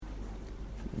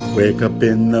Wake up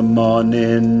in the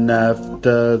morning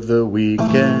after the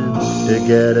weekend to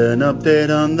get an update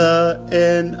on the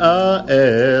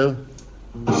NRL.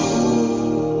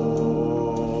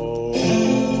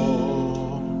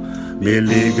 Me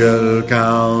legal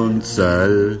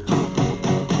counsel.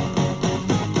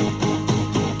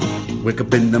 Wake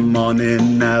up in the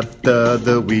morning after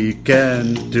the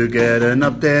weekend to get an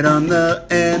update on the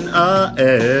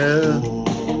NRL.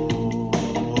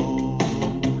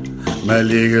 My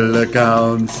legal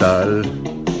counsel.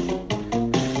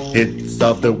 Hits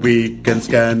of the week and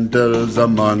scandals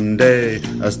on Monday.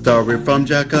 A story from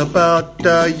Jack about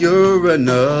a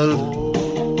urinal.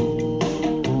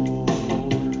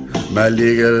 My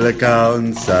legal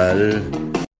counsel.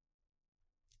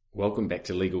 Welcome back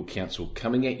to Legal Counsel,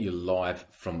 coming at you live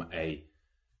from a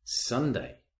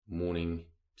Sunday morning,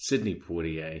 Sydney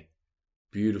Portier.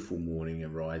 Beautiful morning,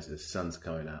 arise, the sun's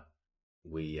coming up.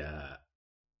 We are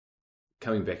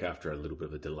coming back after a little bit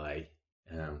of a delay.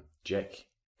 Jack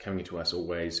coming to us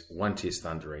always, one test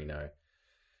Thunderino,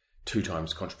 2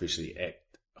 times controversially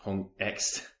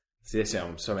axed. See, that's how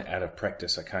I'm so out of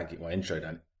practice, I can't get my intro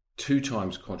done. 2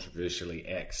 times controversially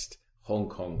axed Hong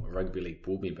Kong Rugby League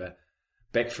board member.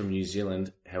 Back from New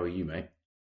Zealand. How are you, mate?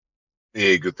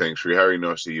 Yeah, good, thanks, Harry.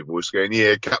 Nice to hear your voice again.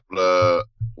 Yeah, a couple of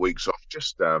weeks off.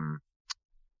 Just, I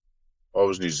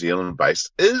was New Zealand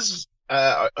based. And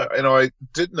I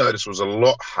did notice it was a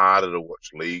lot harder to watch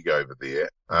league over there.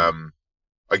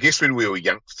 I guess when we were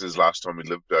youngsters last time we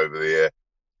lived over there,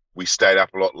 we stayed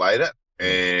up a lot later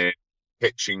and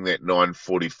catching that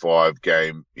 9:45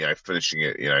 game, finishing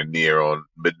it, near on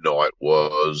midnight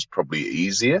was probably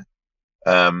easier.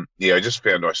 I just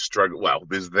found I struggled. Well,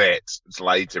 there's that. It's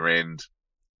later, and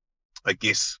I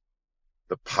guess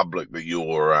the public that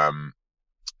you're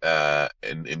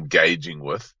engaging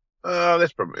with,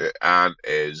 that's probably aren't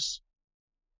as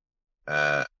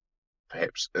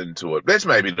perhaps into it. That's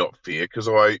maybe not fair because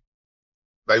a lot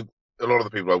of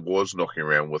the people I was knocking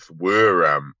around with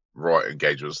were right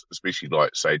engaged with, especially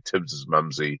like say Tibbs'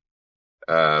 mumsy,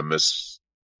 Miss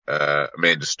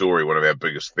Amanda Story, one of our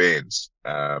biggest fans.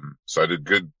 So I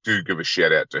do give a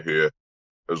shout out to her. It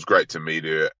was great to meet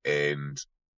her, and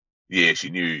yeah, she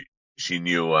knew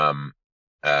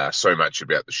so much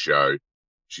about the show.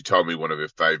 She told me one of her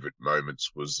favourite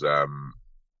moments was I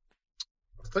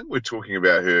think we're talking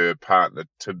about her partner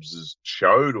Tibbs'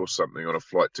 chode or something on a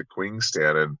flight to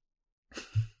Queenstown, and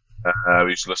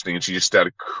we was listening, and she just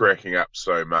started cracking up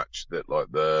so much that like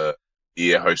the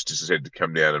air hostesses had to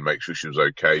come down and make sure she was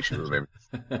okay. She wasn't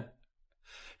having...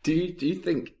 Do you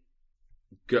think,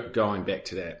 going back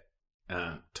to that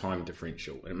time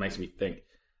differential, and it makes me think,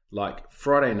 like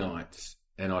Friday nights,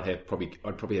 and I'd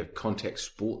probably have contact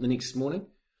sport the next morning,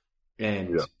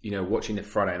 and watching the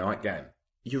Friday night game.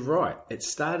 You're right. It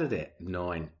started at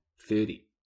 9:30,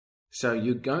 so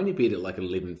you're going to bed at like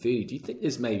 11:30. Do you think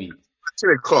there's maybe 10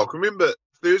 o'clock? Remember,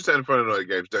 Thursday and Friday night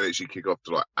games don't actually kick off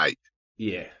till like 8.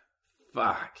 Yeah.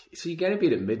 Fuck. So you're going to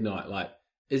bed at midnight. Like,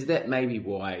 is that maybe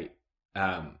why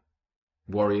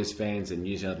Warriors fans and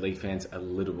New Zealand League fans are a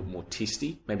little bit more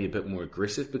testy, maybe a bit more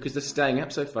aggressive, because they're staying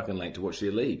up so fucking late to watch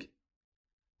their league?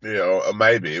 Yeah, or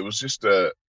maybe. It was just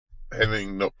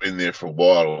having not been there for a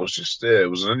while, it was just it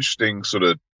was an interesting sort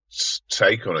of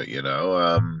take on it,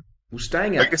 Well,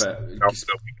 staying up I guess we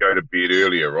go to bed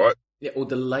earlier, right? Yeah, or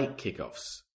the late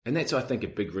kickoffs. And that's, I think, a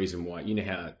big reason why. You know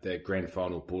how the grand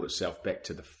final brought itself back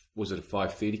to was it a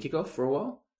 5:30 kickoff for a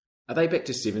while? Are they back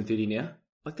to 7:30 now?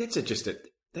 Like,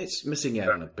 that's missing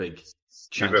out on a big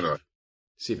chunk.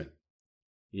 7.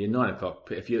 Yeah, 9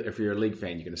 o'clock. If you're a league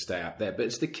fan, you're going to stay up there. But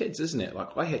it's the kids, isn't it?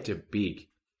 Like, I had to beg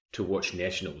to watch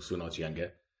Nationals when I was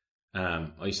younger.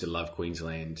 I used to love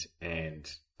Queensland and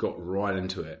got right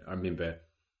into it. I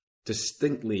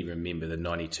distinctly remember the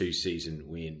 92 season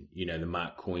when, the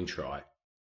Mark Coyne try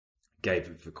gave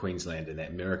it for Queensland and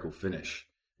that miracle finish.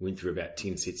 Went through about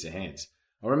 10 sets of hands.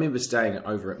 I remember staying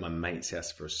over at my mate's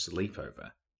house for a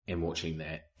sleepover and watching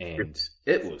that, and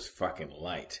it was fucking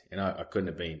late. And I couldn't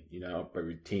have been,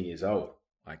 probably 10 years old.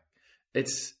 Like,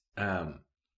 it's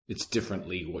different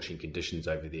league watching conditions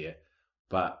over there,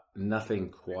 but nothing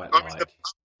quite like...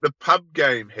 The pub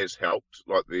game has helped,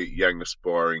 like the young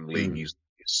aspiring leagueies.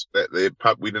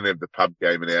 We didn't have the pub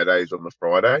game in our days on the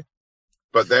Friday.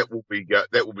 But that will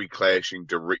be clashing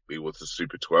directly with the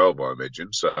Super 12, I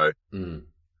imagine. So,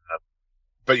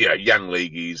 but yeah, young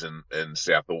leagueies in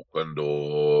South Auckland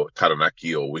or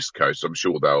Taranaki or West Coast, I'm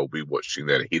sure they'll be watching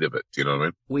that ahead of it. Do you know what I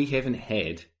mean? We haven't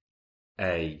had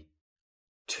a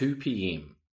 2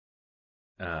 p.m.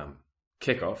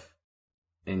 Kickoff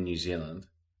in New Zealand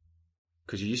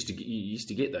because you used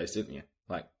to get those, didn't you?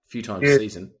 Like few times a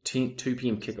season. 2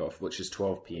 p.m. kickoff, which is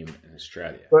 12 p.m. in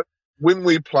Australia. But when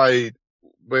we played,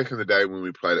 back in the day when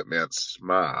we played at Mount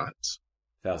Smart,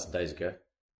 1,000 days ago.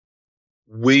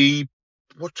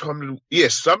 What time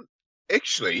did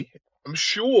actually, I'm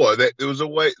sure that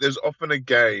there's often a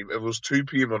game, it was 2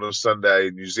 p.m. on a Sunday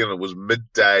in New Zealand, it was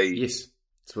midday. Yes,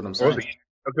 that's what I'm saying.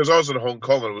 Because I was in Hong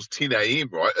Kong and it was 10 a.m.,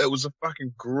 right? It was a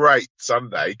fucking great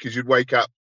Sunday because you'd wake up,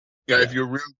 if you're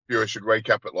real curious, you'd wake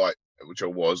up at which I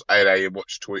was, 8 a.m.,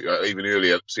 watch Toyota, even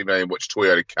earlier, 7 a.m., watch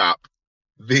Toyota Cup.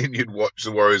 Then you'd watch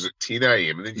the Warriors at 10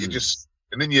 a.m. And then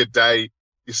your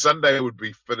Sunday would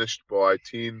be finished by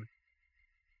 10.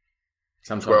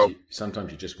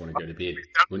 Sometimes you just want to go to bed,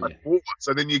 wouldn't you?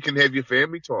 So then you can have your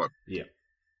family time. Yeah.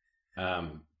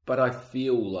 But I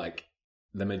feel like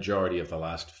the majority of the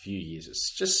last few years,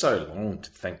 it's just so long to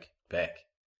think back.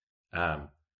 Didn't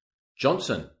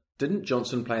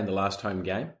Johnson play in the last home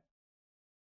game?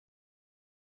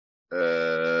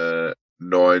 9.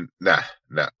 Nah.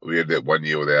 We had that 1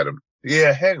 year without him.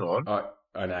 Yeah, hang on. Oh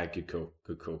no, good call.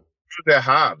 Who were their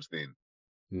halves then?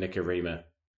 Nicarima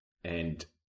and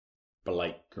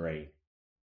Blake Green.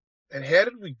 And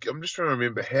I'm just trying to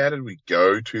remember, how did we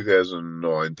go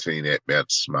 2019 at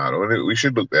Mount Smart? I mean, we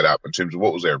should look that up in terms of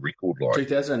what was our record like.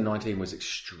 2019 was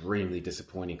extremely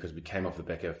disappointing because we came off the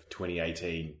back of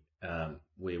 2018,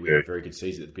 where we had a very good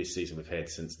season, the best season we've had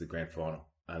since the grand final.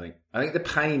 I think the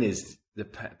pain is the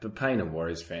pain of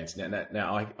Warriors fans.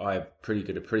 Now I have a pretty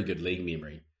good league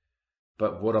memory,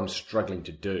 but what I'm struggling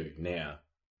to do now,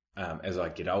 as I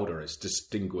get older, is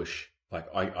distinguish. Like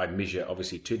I measure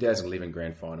obviously 2011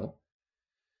 grand final,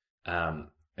 and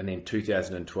then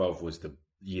 2012 was the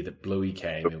year that Bluey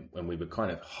came, and we were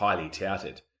kind of highly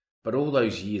touted. But all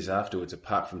those years afterwards,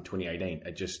 apart from 2018,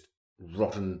 are just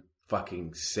rotten,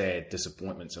 fucking sad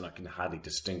disappointments, and I can hardly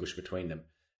distinguish between them.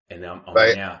 And I'm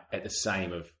now at the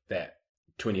same of that.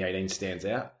 2018 stands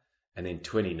out, and then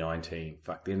 2019,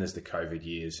 then there's the COVID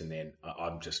years, and then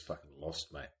I'm just fucking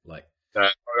lost, mate. Like,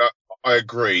 I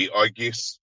agree. I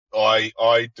guess the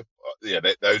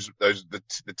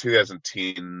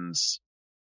 2010s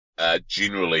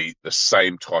generally the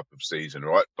same type of season,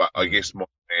 right? But I guess my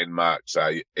landmarks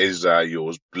are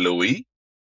yours, Bluey.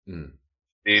 Mm.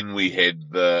 Then we had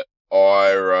the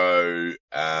Iro.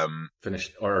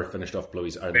 Finished off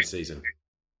Bluey's only season.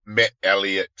 Matt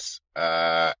Elliott's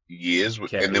years,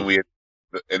 Cappy. And then we had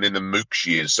the Mooks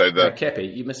years. So Cappy,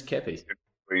 you missed Cappy.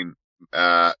 Between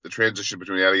the transition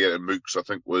between Elliott and Mooks, I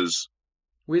think was.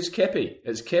 Where's Cappy?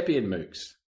 It's Cappy and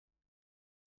Mooks.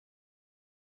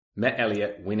 Matt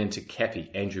Elliott went into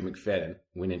Cappy. Andrew McFadden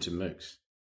went into Mooks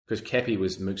because Cappy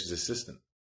was Mooks' assistant.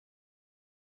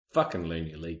 Fucking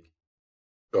Lunar League.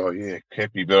 Oh yeah,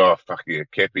 Cappy. But fuck yeah,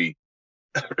 Cappy.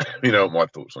 You know what my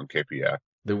thoughts on Cappy are.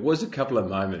 There was a couple of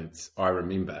moments I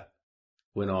remember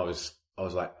when I was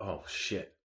like, oh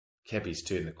shit, Cappy's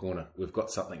turned the corner. We've got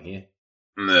something here.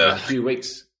 Nah. In a few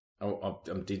weeks,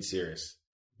 I'm dead serious.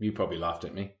 You probably laughed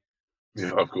at me.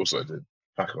 Yeah, of course I did.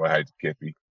 Fuck, I hate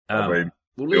Cappy.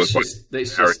 Let's just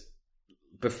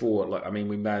before,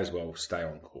 we may as well stay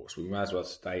on course. We may as well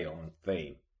stay on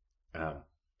theme. I'm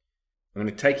going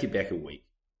to take you back a week.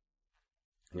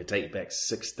 I'm going to take you back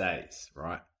 6 days,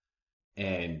 right?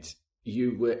 And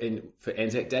you were for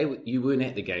Anzac Day. You weren't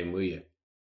at the game, were you?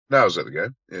 No, I was at the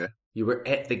game. Yeah, you were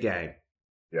at the game.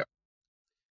 Yeah.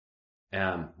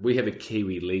 We have a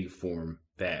Kiwi League forum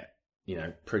that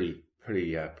pretty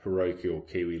parochial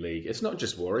Kiwi League. It's not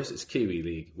just Warriors; it's Kiwi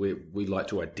League. We like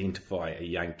to identify a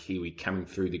young Kiwi coming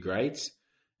through the grades,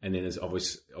 and then there's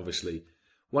obviously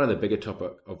one of the bigger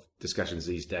topic of discussions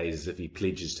these days is if he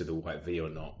pledges to the White V or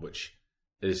not, which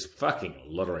is fucking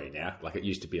lottery now. Like it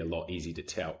used to be a lot easier to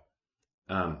tell.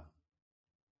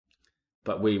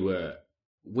 But we were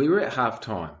at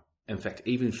halftime. In fact,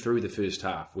 even through the first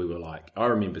half, we were like, I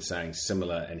remember saying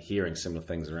similar and hearing similar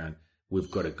things around.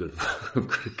 We've got a good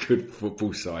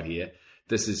football side here.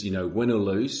 This is, win or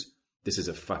lose, this is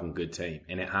a fucking good team.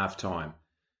 And at halftime,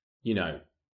 a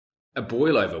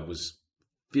boil over was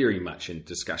very much in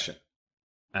discussion.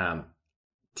 8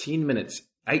 minutes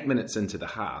into the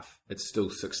half, it's still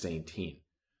 16-10.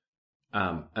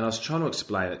 And I was trying to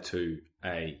explain it to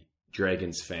a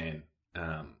Dragons fan,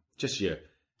 just your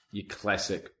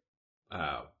classic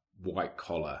white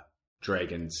collar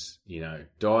Dragons,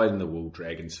 dyed in the wool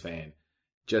Dragons fan,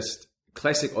 just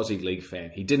classic Aussie League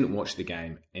fan. He didn't watch the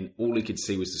game, and all he could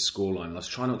see was the scoreline. And I was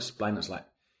trying to explain it. It's like,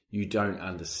 you don't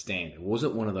understand. It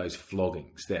wasn't one of those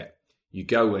floggings that you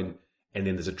go in and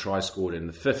then there's a try scored in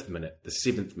the 5th minute, the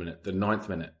 7th minute, the 9th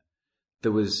minute.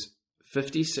 There was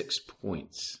 54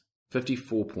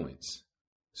 points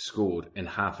scored in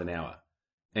half an hour.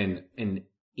 And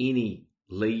any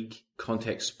league,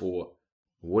 contact sport,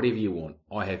 whatever you want,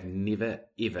 I have never,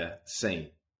 ever seen.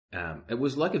 It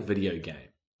was like a video game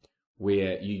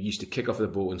where you used to kick off the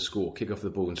ball and score, kick off the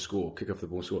ball and score, kick off the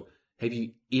ball and score. Have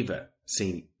you ever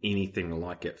seen anything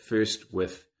like it? First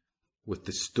with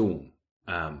the Storm,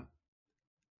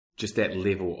 just that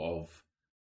level of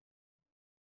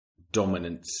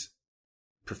dominance,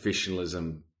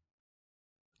 professionalism,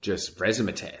 just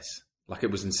razzmatazz. Like,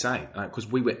 it was insane because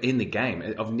we were in the game.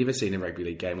 I've never seen a rugby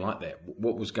league game like that.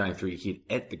 What was going through your head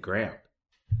at the ground?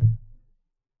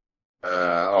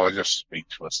 I was just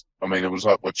speechless. I mean, it was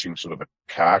like watching sort of a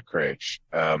car crash.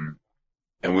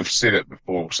 And we've said it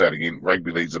before, we'll say it again,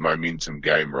 rugby league's a momentum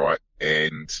game, right?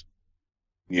 And,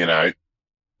 you know,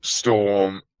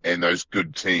 Storm and those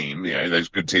good teams, you know, those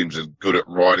good teams are good at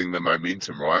riding the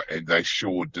momentum, right? And they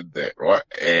sure did that, right?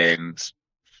 And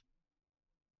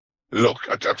look,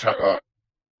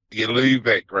 you leave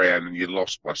that ground and you're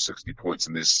lost by 60 points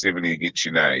and there's 70 against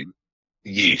your name.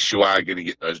 Yes, you are going to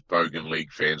get those Bogan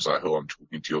League fans like who I'm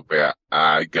talking to you about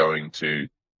are going to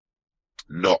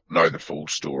not know the full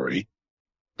story.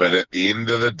 But at the end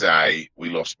of the day, we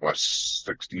lost by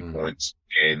 60 points.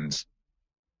 And,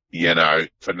 you know,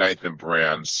 for Nathan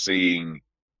Brown, seeing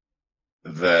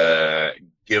the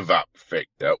give-up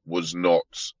factor was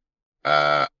not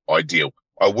ideal.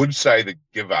 I would say the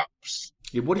give-ups.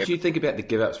 Yeah, what did you think about the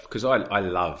give-ups? Because I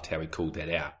loved how he called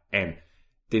that out. And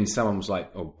then someone was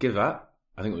like, oh, give up?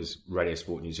 I think it was Radio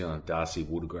Sport New Zealand, Darcy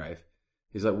Watergrave.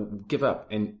 He's like, well, give up.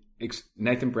 And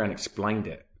Nathan Brown explained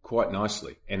it quite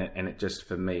nicely. And it just,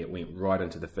 for me, it went right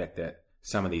into the fact that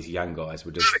some of these young guys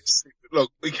were just...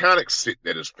 Look, we can't accept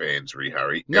that as fans,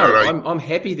 Harry. No, I'm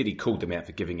happy that he called them out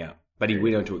for giving up. But he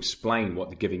went on to explain what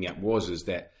the giving up was, is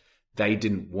that they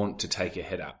didn't want to take a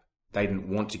hit up. They didn't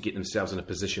want to get themselves in a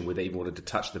position where they even wanted to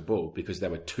touch the ball because they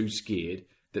were too scared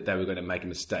that they were going to make a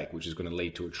mistake, which is going to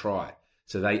lead to a try.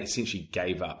 So they essentially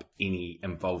gave up any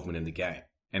involvement in the game.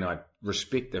 And I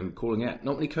respect them calling out.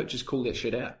 Not many coaches call that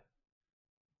shit out.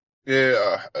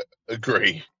 Yeah, I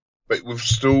agree. But we've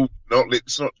still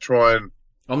let's not try and...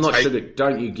 I'm not sure that,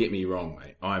 don't you get me wrong,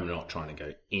 mate. I'm not trying to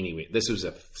go anywhere. This was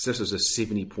a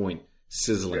 70-point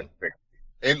sizzling. Yeah.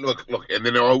 And look, and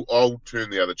then I'll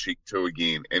turn the other cheek too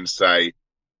again and say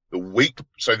the week.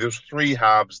 So there's 3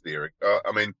 halves there.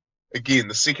 I mean, again,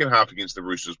 the second half against the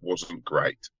Roosters wasn't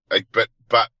great, but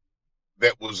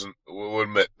that wasn't. We'll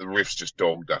admit the refs just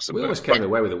dogged us a bit. We almost came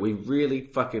away with it. We really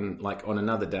fucking, like, on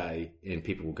another day, and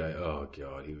people will go, "Oh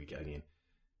God, here we go again."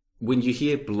 When you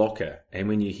hear Blocker and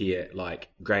when you hear like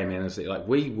Graham Annesley, like,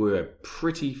 we were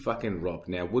pretty fucking robbed.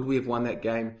 Now, would we have won that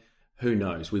game? Who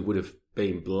knows? We would have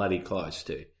been bloody close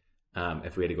to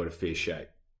if we had got a fair shake.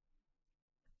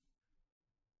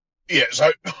 Yeah.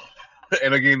 So,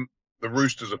 and again, the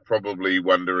Roosters are probably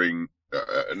wondering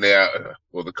now.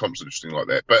 Well, the comp's interesting like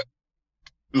that, but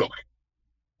look,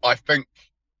 I think.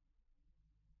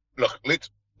 Look,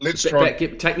 let's try.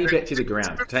 Take me back to the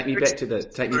ground. Take me back to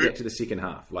the second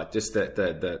half. Like, just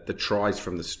the tries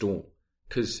from the Storm.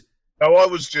 Because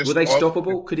were they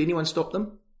stoppable? Could anyone stop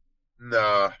them?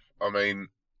 Nah. I mean,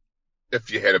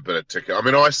 if you had a bit of ticket. I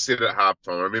mean, I said at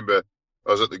halftime. I remember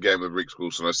I was at the game with Rex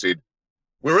Wilson. I said,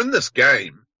 "We're in this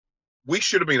game. We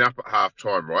should have been up at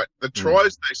halftime, right? The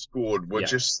tries they scored were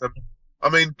just. I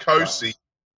mean, Kosi,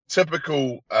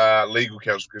 typical legal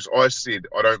counsel. Because I said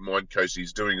I don't mind Kosi.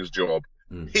 He's doing his job.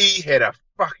 He had a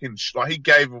fucking he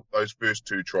gave those first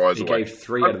 2 tries away. He gave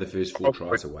 3 out of the first 4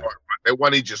 tries away. That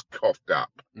one he just coughed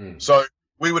up. So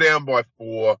we were down by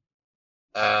 4,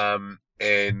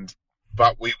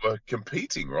 but we were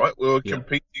competing, right? We were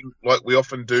competing like we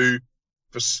often do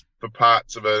for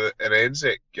parts of an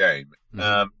Anzac game.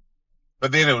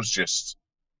 But then it was just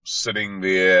sitting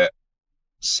there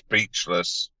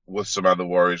speechless with some other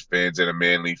Warriors fans and a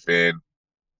Manly fan,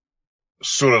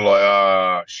 sort of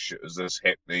like, shit, is this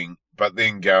happening? But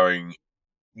then going,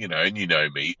 you know, and you know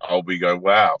me, I'll be going,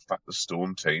 wow, fuck the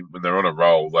Storm team. When they're on a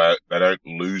roll, they don't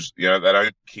lose, you know, they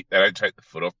don't take the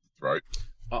foot off the throat.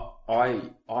 I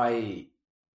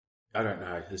don't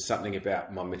know. There's something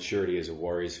about my maturity as a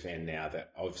Warriors fan now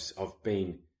that I've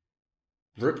been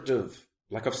ripped of.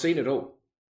 Like, I've seen it all.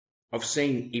 I've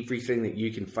seen everything that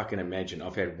you can fucking imagine.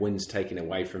 I've had wins taken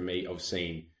away from me. I've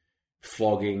seen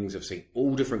floggings. I've seen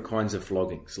all different kinds of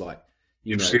floggings. Like,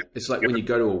 you know, it's like when you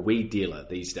go to a weed dealer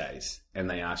these days and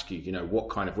they ask you, you know, what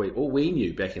kind of weed. All we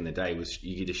knew back in the day was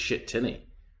you get a shit tinny.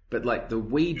 But like the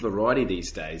weed variety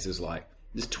these days is like,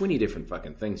 there's 20 different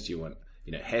fucking things. Do you want,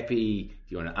 you know, happy? Do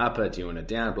you want an upper? Do you want a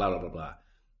down? Blah, blah, blah, blah.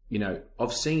 You know,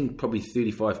 I've seen probably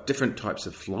 35 different types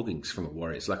of floggings from the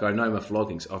Warriors. Like, I know my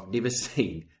floggings. I've never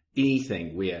seen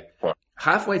anything where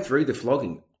halfway through the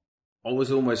flogging, I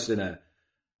was almost in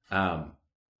a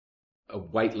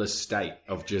weightless state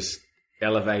of just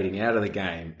elevating out of the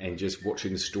game and just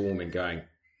watching the Storm and going,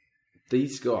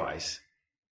 these guys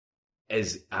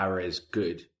are as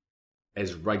good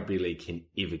as rugby league can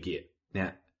ever get.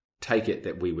 Now, take it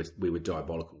that we were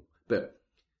diabolical, but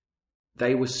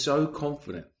they were so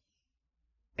confident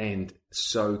and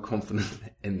so confident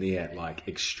in their like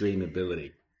extreme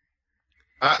ability.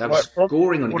 They were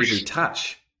scoring on every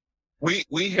touch.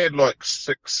 We had like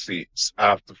 6 sets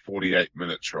after 48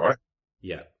 minutes, right?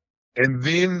 Yeah. And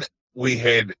then we'd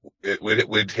had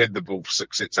the ball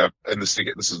 6 sets up in the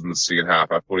second. This is in the second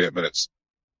half, after 48 minutes.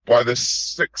 By the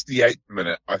 68th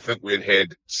minute, I think we'd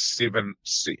had 7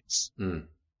 sets. Mm.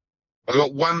 I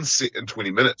got 1 set in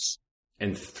 20 minutes.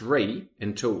 And 3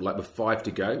 until like with 5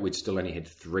 to go, we'd still only had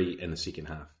 3 in the second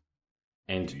half.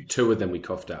 And 2 of them we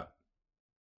coughed up.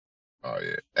 Oh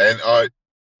yeah. And I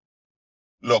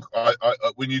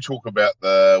when you talk about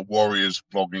the Warriors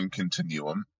flogging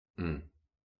continuum,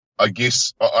 I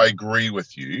guess I agree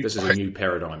with you. This is a new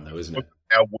paradigm though, isn't it?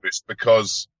 Our worst,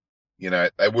 because, they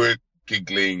weren't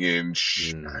giggling and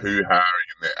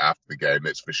hoo-haing after the game,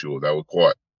 that's for sure. They were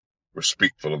quite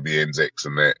respectful of the Anzacs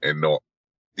and that, and not,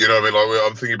 you know what I mean? Like,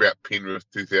 I'm thinking about Penrith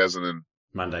 2000 and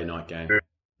Monday night game.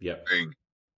 Yep.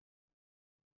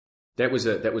 That was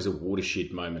a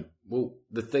watershed moment. Well,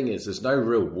 the thing is, there's no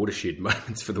real watershed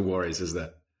moments for the Warriors, is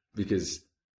there? Because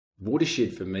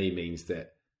watershed for me means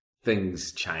that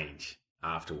things change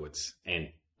afterwards.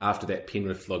 And after that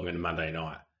Penrith flogging on Monday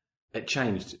night, it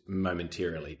changed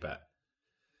momentarily, but...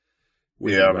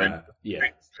 If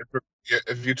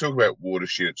you talk about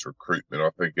watershed, it's recruitment.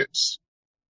 I think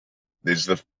there's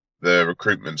the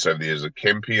recruitment. So there's a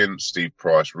Campion, Steve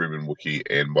Price, Ruben Wiki,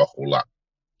 and Michael Luck.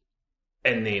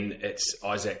 And then it's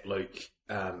Isaac Luke,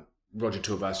 Roger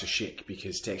Tuivasa-Sheck,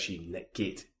 because to actually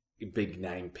get big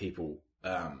name people,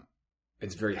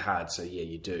 it's very hard. So yeah,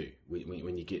 you do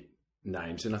when you get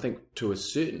names. And I think to a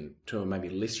maybe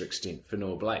lesser extent, for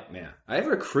Noah Blake. Now, I have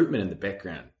recruitment in the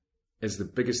background is the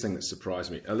biggest thing that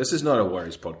surprised me. This is not a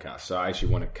Warriors podcast, so I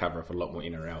actually want to cover off a lot more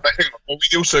NRL. Well,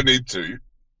 we also need to.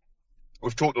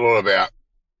 We've talked a lot about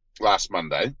last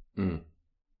Monday,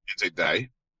 Anzac Day.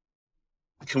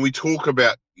 Can we talk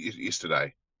about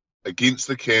yesterday against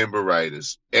the Canberra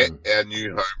Raiders at our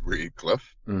new home,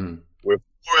 Redcliffe? We're 4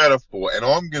 out of 4, and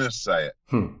I'm going to say it.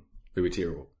 We were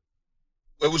terrible.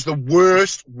 It was the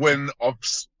worst win of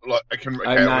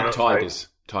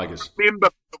Tigers. Remember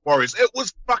the Warriors? It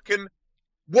was fucking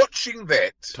watching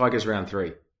that. Tigers round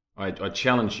 3. I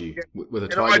challenge you with a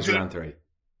Tigers round 3. I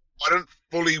didn't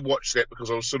fully watch that because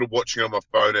I was sort of watching on my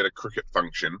phone at a cricket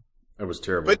function. It was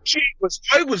terrible. But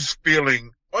I was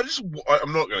feeling.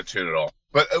 I'm not going to turn it off.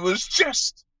 But it was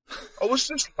just. I was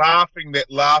just laughing,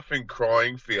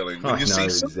 crying feeling when you see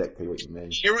exactly what you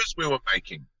mean. Errors we were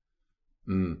making.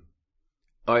 I mean,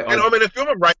 if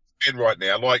you're a Raiders fan right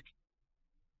now,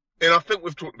 and I think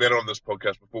we've talked about it on this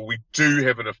podcast before, we do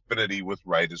have an affinity with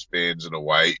Raiders fans in a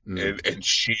way, and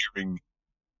sharing,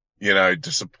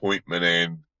 disappointment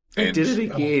and. They did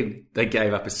it again. They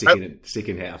gave up a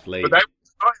second half lead. But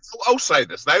I'll say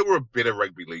this: they were a better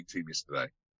rugby league team yesterday.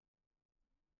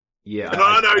 Yeah,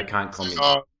 I can't comment.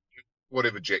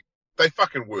 Whatever, Jack. They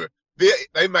fucking were.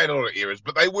 They made a lot of errors,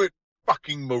 but they weren't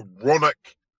fucking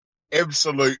moronic,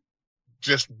 absolute,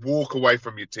 just walk away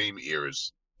from your team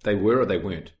errors. They were or they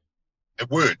weren't? They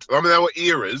weren't. I mean, they were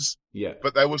errors. Yeah.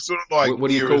 But they were sort of like What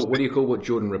do you call what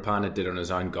Jordan Rapana did on his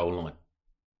own goal line?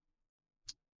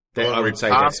 I would say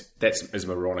that's as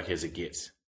moronic as it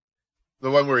gets.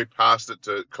 The one where he passed it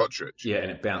to Kotrick. Yeah,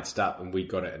 and it bounced up, and we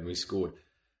got it, and we scored.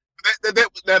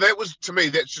 That was, to me,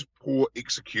 that's just poor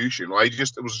execution.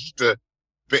 It was just a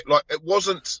bit it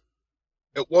wasn't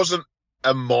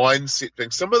a mindset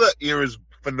thing. Some of the errors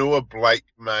Fanua Blake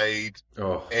made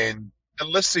and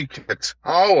Alysi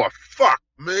Katoa, fuck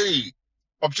me.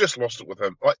 I've just lost it with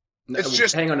him.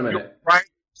 Hang on a minute. Your brain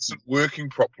isn't working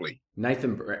properly.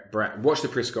 Nathan Brown, watch the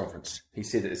press conference. He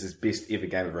said it is his best ever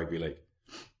game of rugby league.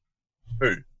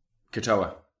 Who?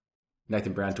 Katoa.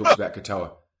 Nathan Brown talks about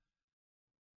Katoa.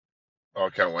 I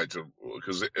can't wait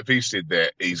because if he said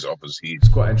that, he's off his head. It's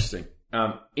quite interesting.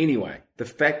 Anyway, the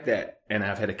fact that, and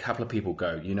I've had a couple of people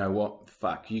go, you know what,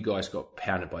 fuck, you guys got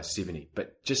pounded by 70,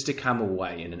 but just to come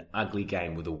away in an ugly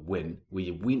game with a win, where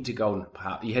you went to Golden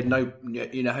Park, you had no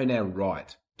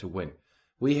right to win.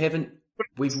 We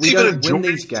don't win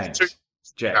these games,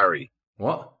 Jack. Harry.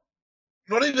 What?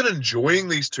 Not even enjoying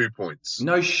these 2 points.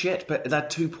 No shit, but they're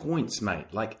 2 points, mate.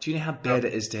 Do you know how bad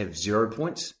it is to have 0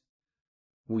 points?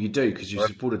 Well, you do, because you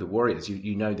supported the Warriors.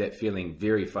 You know that feeling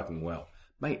very fucking well.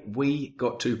 Mate, we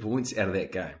got 2 points out of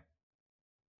that game.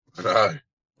 I know.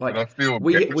 Like, And I feel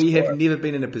we have never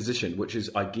been in a position, which is,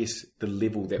 I guess, the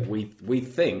level that we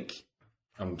think,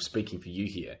 I'm speaking for you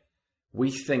here,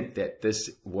 we think that this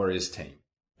Warriors team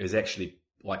is actually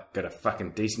like got a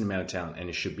fucking decent amount of talent and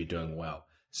it should be doing well.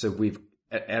 So we've,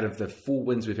 out of the 4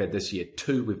 wins we've had this year,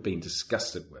 2 we've been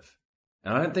disgusted with.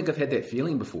 And I don't think I've had that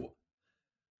feeling before.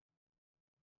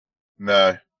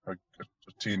 No, I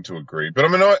tend to agree. But I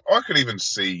mean, I could even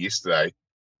see yesterday,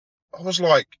 I was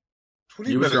like,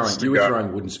 20 minutes to you were go.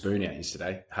 throwing wooden spoon out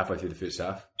yesterday, halfway through the first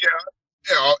half.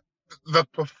 Yeah, the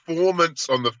performance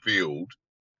on the field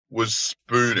was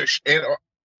spoonish. And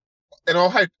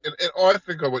I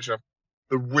think I watched enough.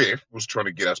 The ref was trying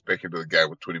to get us back into the game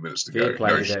with 20 minutes to Fair go. play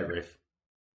No to shit. that ref.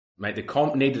 Mate, the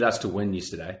comp needed us to win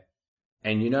yesterday.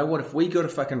 And you know what? If we got a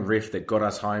fucking ref that got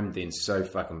us home, then so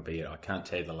fucking be it. I can't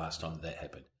tell you the last time that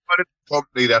happened. Why did the comp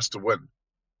need us to win?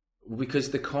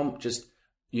 Because the comp just,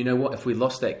 you know what? If we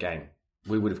lost that game,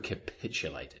 we would have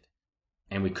capitulated.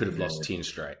 And we could have lost 10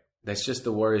 straight. That's just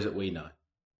the Warriors that we know.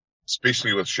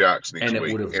 Especially with Sharks next And it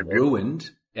week. would have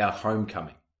ruined our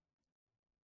homecoming.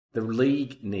 The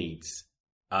league needs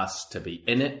us to be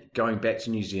in it, going back to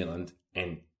New Zealand,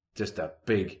 and just a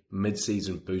big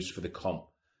mid-season boost for the comp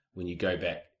when you go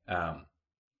back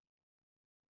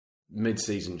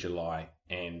mid-season July,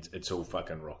 and it's all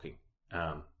fucking rocking.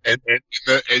 And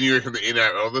you reckon the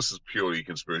NRL, this is purely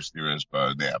conspiracy theorist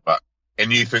now,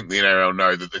 and you think the NRL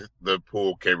know that the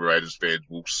poor Canberra Raiders fans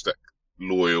will stick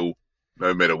loyal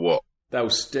no matter what? They'll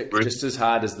stick just as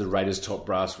hard as the Raiders top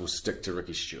brass will stick to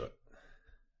Ricky Stewart.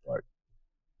 Right.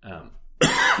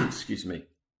 Excuse me.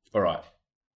 All right.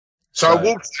 So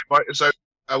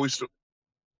are we still?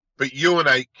 But you and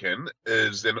Aitken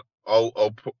is then I'll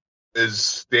put is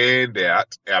stand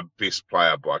out our best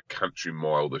player by a country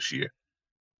mile this year.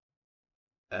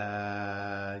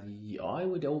 I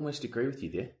would almost agree with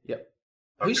you there. Yep.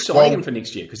 Who's signing him for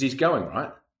next year? Because he's going,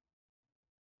 right?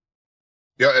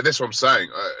 Yeah, that's what I'm saying.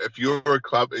 If you're a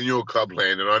club in your club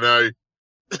land, and I know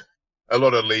a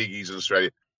lot of leagueies in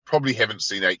Australia probably haven't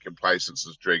seen Aitken play since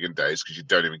his Dragon days because you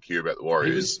don't even care about the Warriors.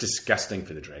 He was disgusting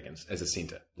for the Dragons as a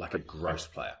centre, like a gross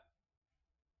player.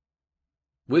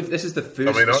 This is the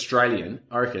first Australian,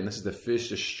 I reckon this is the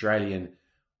first Australian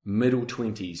middle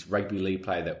 20s rugby league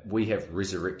player that we have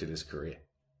resurrected his career.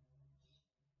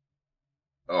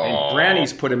 Oh. And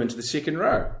Brownie's put him into the second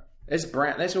row.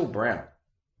 That's all Brown.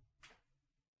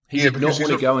 He did not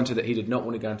want to go into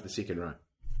the second row.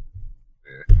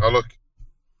 Yeah. Oh, look.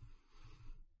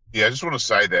 Yeah, I just want to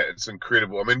say that it's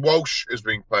incredible. I mean, Walsh has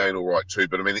been playing all right too,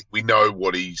 but I mean, we know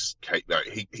what he's capable.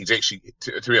 He's actually,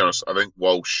 to be honest, I think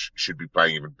Walsh should be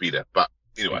playing even better. But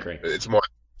anyway, it's my.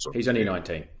 He's only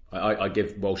 19. I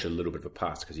give Walsh a little bit of a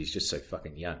pass because he's just so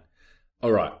fucking young.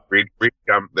 All right, Red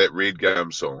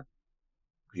Gum song.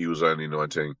 He was only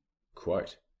 19.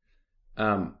 Quote.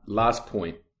 Last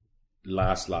point.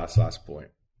 Last point.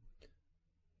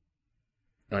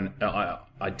 And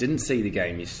I didn't see the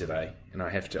game yesterday, and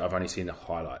I've only seen the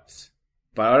highlights.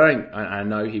 But I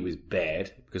know he was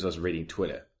bad because I was reading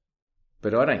Twitter.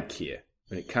 But I don't care.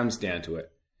 When it comes down to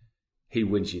it, he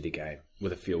wins you the game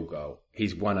with a field goal.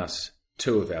 He's won us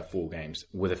 2 of our 4 games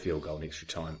with a field goal in extra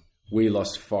time. We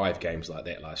lost 5 games like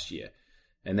that last year.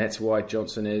 And that's why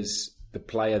Johnson is the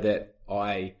player that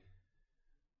I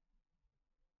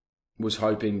was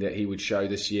hoping that he would show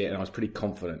this year, and I was pretty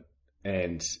confident.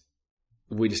 And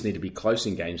we just need to be close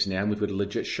in games now, and we've got a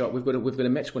legit shot. We've got a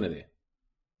match winner there,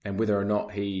 and whether or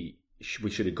not we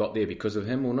should have got there because of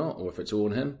him or not, or if it's all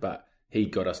on him, but he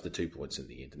got us the 2 points in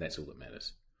the end, and that's all that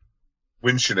matters.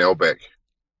 When's Chanel back?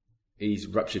 He's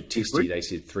ruptured testy. They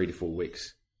said 3 to 4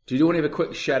 weeks. Do you want to have a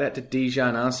quick shout out to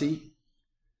Dejan Arce?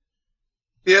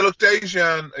 Yeah, look,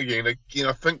 Dejan again.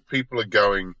 I think people are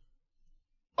going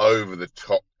over the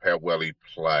top how well he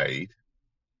played,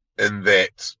 in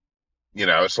that.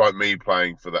 It's like me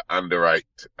playing for the under 8,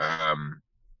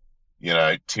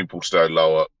 Templestowe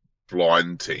lower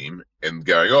blind team and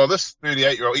going, oh, this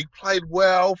 38-year-old, he played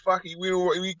well. Fuck,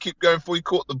 we kept going for. He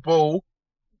caught the ball.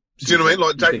 Do you know what I mean?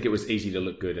 Like, you think it was easy to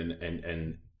look good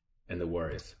in the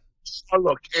Warriors? Oh,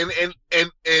 look, and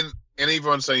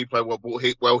everyone's saying he played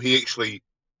well.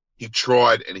 He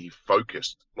tried and he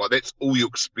focused. Like, that's all you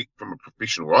expect from a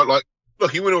professional, right? Like,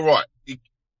 look, he went all right.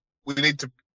 We need to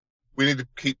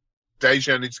keep.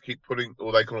 Dejan needs to keep putting,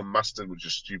 or they call him Mustard, which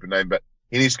is a stupid name, but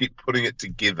he needs to keep putting it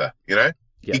together, Yeah.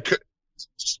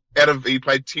 He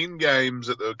played 10 games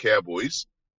at the Cowboys,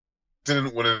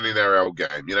 didn't win an NRL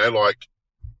game,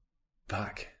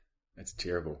 Fuck. That's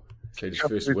terrible. So his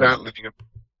first win.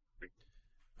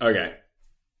 Okay.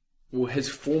 Well, his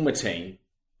former team,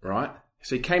 right,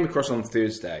 So he came across on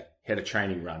Thursday, had a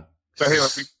training run. So hang on,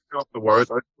 off the Warriors.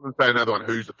 I just want to say another one.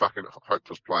 Who's the fucking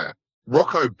hopeless player?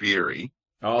 Rocco Berry.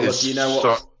 Oh, look, you know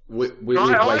what? We've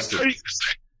wasted.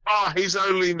 He's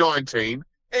only 19.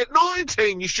 At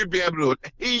 19, you should be able to do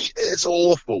it. He is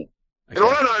awful. Okay. And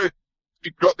I don't know if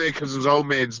he got there because of his old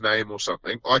man's name or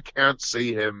something. I can't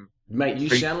see him. Mate, you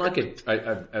sound like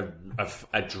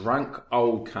a drunk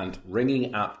old cunt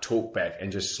ringing up talkback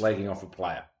and just slagging off a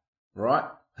player. Right?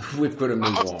 We've got to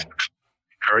move on.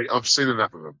 Harry, I've seen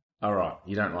enough of him. All right,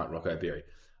 you don't like Rocco Berry.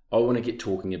 I want to get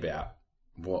talking about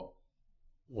what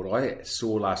I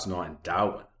saw last night in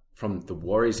Darwin from the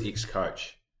Warriors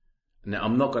ex-coach. Now,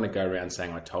 I'm not going to go around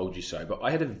saying I told you so, but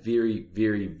I had a very,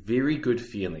 very, very good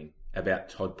feeling about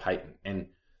Todd Payten. And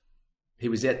he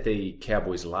was at the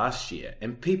Cowboys last year,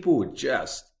 and people were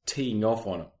just teeing off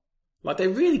on him. Like, they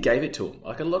really gave it to him.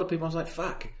 Like, a lot of people, I was like,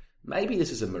 fuck, maybe this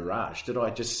is a mirage.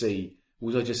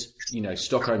 Was I just,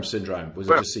 Stockholm Syndrome? Was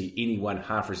I just see anyone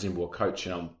half resemble a coach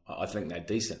and I think they're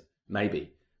decent?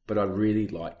 Maybe. But I really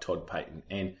like Todd Payten.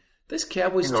 And this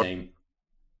Cowboys team,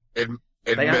 they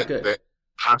aren't good. That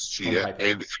last year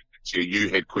and this year you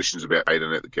had questions about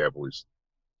Payten at the Cowboys.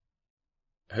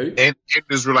 Who? And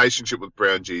his relationship with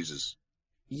Brown Jesus.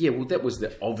 Yeah, well, that was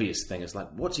the obvious thing. It's like,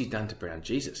 what's he done to Brown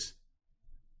Jesus?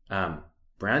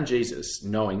 Brown Jesus,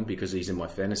 knowing because he's in my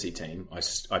fantasy team,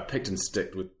 I picked and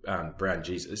sticked with Brown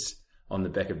Jesus on the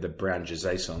back of the Brown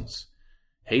Jesus.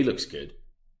 He looks good.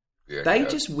 Yeah, they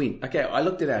just went. Okay, I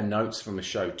looked at our notes from a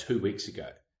show 2 weeks ago,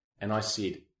 and I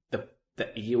said the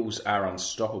Eels are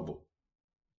unstoppable.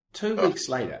 2 weeks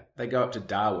later, they go up to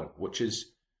Darwin, which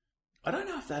is, I don't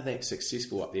know if they're that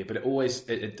successful up there, but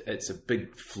it's a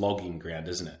big flogging ground,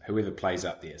 isn't it? Whoever plays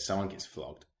up there, someone gets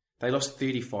flogged. They lost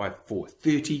 35-4.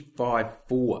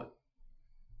 35-4.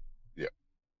 Yeah.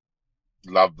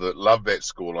 Love that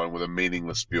scoreline with a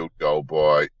meaningless field goal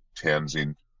by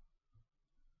Townsend.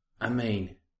 I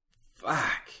mean,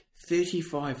 fuck.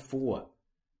 35-4.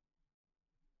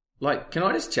 Like, can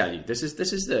I just tell you, this is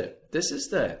the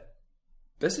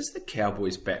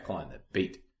Cowboys backline that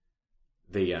beat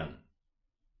the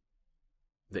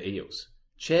Eels.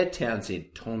 Chad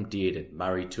Townsend, Tom Dearden,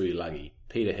 Murray Tuilagi,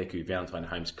 Peter Hiku, Valentine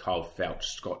Holmes, Kyle Felch,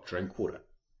 Scott Drinkwater.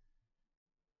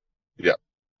 Yeah.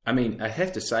 I mean, I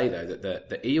have to say, though, that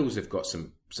the Eels have got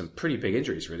some pretty big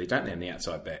injuries, really, don't they, on the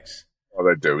outside backs? Oh,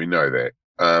 they do. We know that.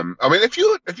 I mean, if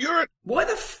you're why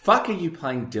the fuck are you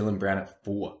playing Dylan Brown at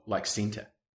 4, like centre?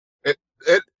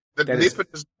 The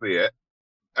nepotism there,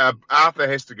 Arthur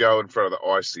has to go in front of the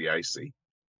ICAC.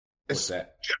 What's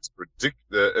that? Just ridiculous.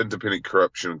 The Independent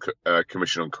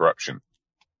Commission on Corruption.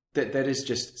 That is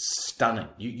just stunning.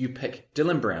 You pick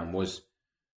Dylan Brown was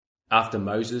after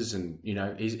Moses, and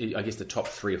he's I guess the top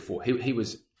 3 or 4. He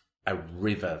was a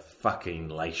river fucking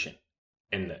lation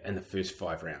in the first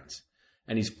 5 rounds,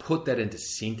 and he's put that into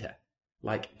centre,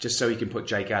 like just so he can put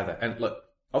Jake Arthur. And look,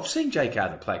 I've seen Jake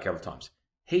Arthur play a couple of times.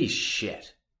 He's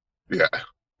shit. Yeah,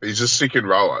 he's a second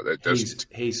rower.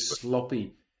 He's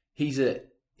sloppy. He's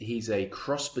a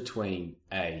cross between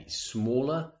a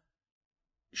smaller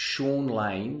Sean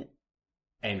Lane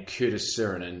and Curtis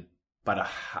Sirenen, but a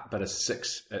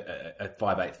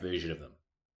 5/8 version of them.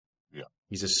 Yeah,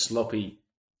 he's a sloppy,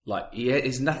 like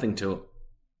there's nothing to him.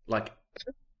 Like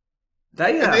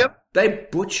they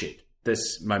butchered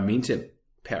this momentum,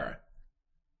 Para.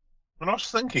 And I was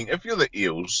thinking, if you're the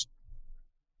Eels,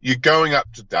 you're going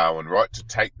up to Darwin, right, to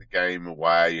take the game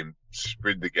away and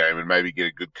spread the game and maybe get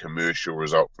a good commercial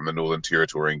result from the Northern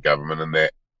Territory and government and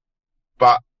that.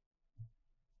 But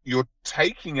you're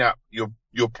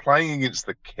playing against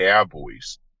the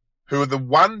Cowboys, who are the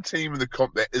one team in the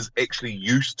comp that is actually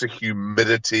used to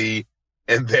humidity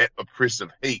and that oppressive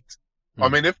heat. I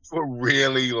mean, if we're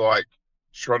really like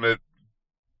trying to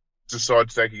decide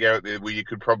to take a go out there where you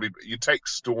take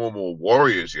Storm or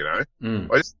Warriors, I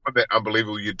just find that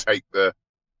unbelievable. You'd take the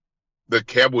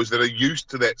Cowboys that are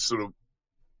used to that sort of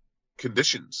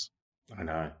conditions. I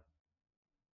know.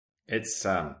 It's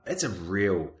a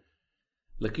real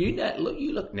look. You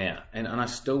look now, and I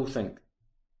still think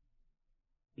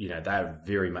they're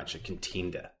very much a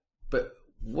contender. But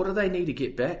what do they need to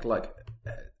get back? Like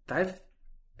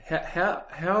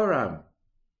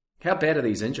how bad are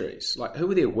these injuries? Like, who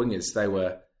were their wingers? They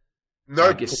were. No,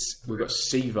 I guess we've got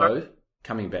Sevo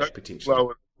coming back potentially. Paulo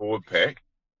in the forward pack.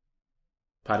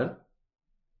 Pardon?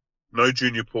 No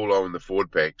Junior Paulo in the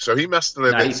forward pack, so he must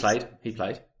have. No, he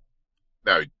played.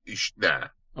 No, nah.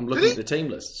 I'm looking at the team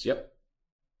lists. Yep.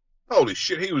 Holy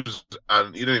shit, he was.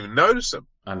 You didn't even notice him.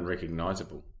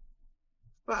 Unrecognisable.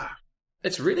 Ah.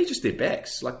 It's really just their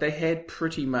backs. Like, they had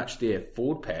pretty much their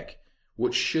forward pack,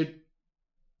 which should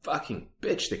fucking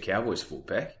bitch, the Cowboys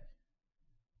fullback.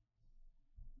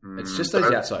 It's just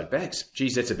those outside backs.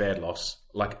 Geez, that's a bad loss.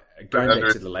 Like, going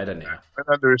back to the ladder now. Don't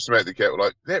underestimate the Cowboys.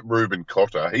 Like, that Ruben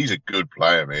Cotter, he's a good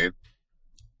player, man.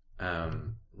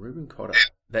 Ruben Cotter.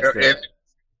 That's that.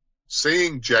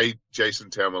 Seeing Jason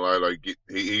Taumalolo get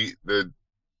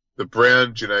the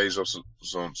Brown Genasis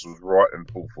was right in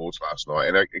full force last night,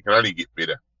 and it can only get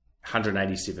better.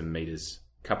 187 metres,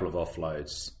 couple of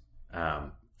offloads.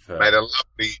 Made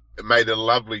a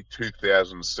lovely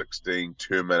 2016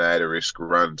 Terminator-esque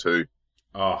run too.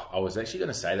 Oh, I was actually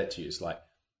going to say that to you. It's like,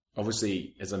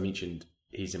 obviously, as I mentioned,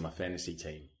 he's in my fantasy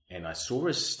team, and I saw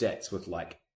his stats with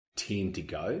like 10 to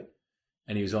go,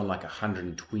 and he was on like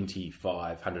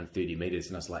 125, 130 metres,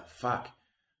 and I was like, fuck.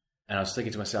 And I was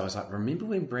thinking to myself, I was like, remember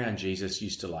when Brown Jesus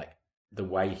used to, like, the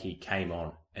way he came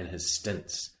on in his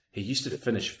stints? He used to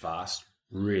finish fast,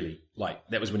 really. Like,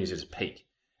 that was when he was at his peak.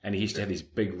 And he used to have these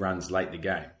big runs late in the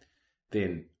game.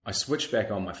 Then I switched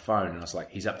back on my phone, and I was like,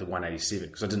 he's up to 187,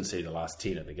 because I didn't see the last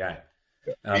 10 of the game.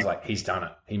 And I was like, he's done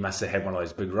it. He must have had one of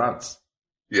those big runs.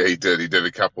 Yeah, he did. He did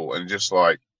a couple. And just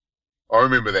like, I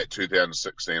remember that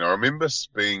 2016. I remember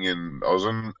I was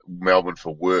in Melbourne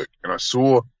for work, and I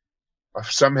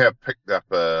somehow picked up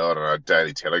a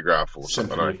Daily Telegraph or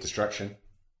something. Symphony of Destruction.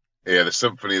 Yeah, the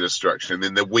Symphony of Destruction. And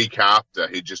then the week after,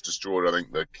 he just destroyed, I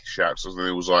think, the Sharks. And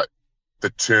it was like the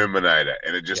Terminator.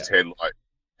 And it just had like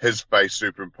his face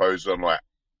superimposed on like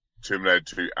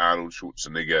Terminator 2 Arnold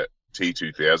Schwarzenegger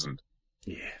T2000.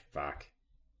 Yeah, fuck.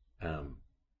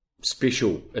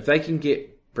 Special. If they can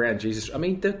get Brown Jesus, I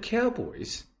mean, the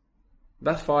Cowboys,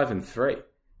 they're 5-3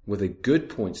 with a good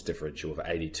points differential of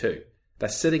 82. They're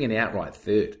sitting in outright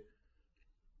third.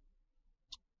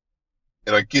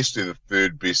 And I guess they're the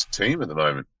third best team at the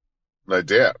moment. No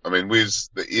doubt. I mean, where's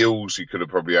the Eels? You could have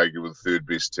probably argued with the third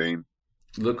best team.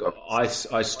 Look, I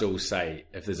still say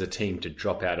if there's a team to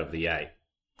drop out of the A,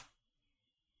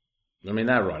 I mean,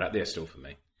 they're right up there still for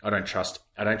me. I don't trust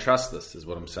this, is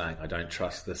what I'm saying. I don't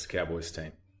trust this Cowboys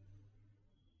team.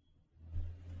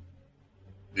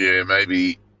 Yeah,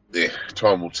 maybe. Yeah,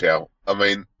 time will tell. I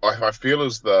mean, I feel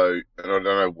as though, and I don't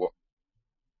know what,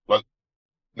 like,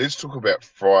 let's talk about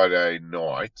Friday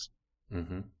night.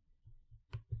 Mm-hmm.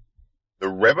 The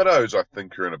Rabbitohs, I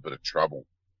think, are in a bit of trouble.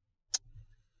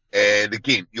 And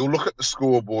again, you'll look at the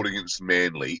scoreboard against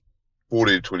Manly,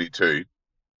 40-22.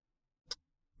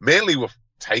 Manly were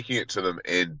taking it to them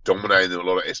and dominating a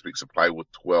lot of aspects of play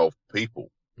with 12 people.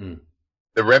 Mm.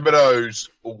 The Rabbitohs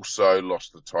also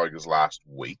lost the Tigers last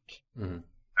week. Mm-hmm.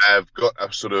 Have got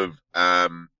a sort of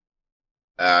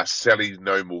Sally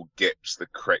no more gaps, the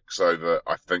cracks over,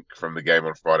 I think, from the game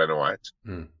on Friday night.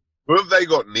 Mm. Who have they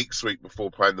got next week before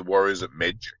playing the Warriors at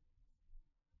Magic?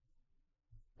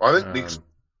 I think next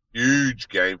huge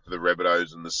game for the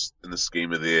Rabbitohs in the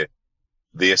scheme of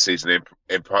their season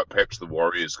and perhaps the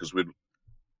Warriors, because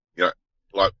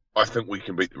I think we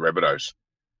can beat the Rabbitohs.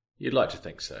 You'd like to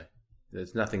think so.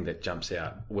 There's nothing that jumps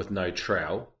out with no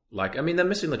Trowell. Like, I mean, they're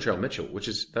missing Latrell Mitchell, which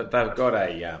is they've got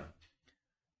a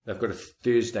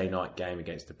Thursday night game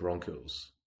against the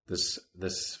Broncos this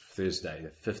Thursday,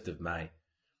 the 5th of May,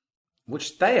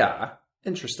 which they are,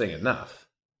 interesting enough.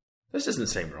 This doesn't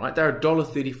seem right. They're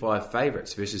 $1.35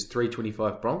 favourites versus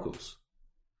 $3.25 Broncos.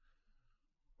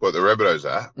 What the Rabbitohs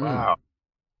are? Wow.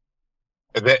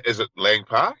 Is it Lang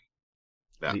Park?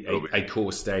 No,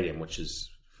 Accor Stadium, which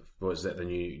was that the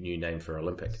new name for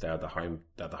Olympic? They're the home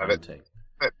team.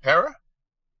 That Para?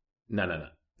 No.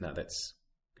 That's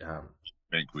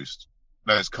Bankwest.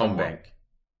 No, it's Combank.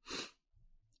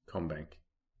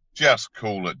 Just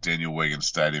call it Daniel Wiggins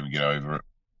Stadium and get over it.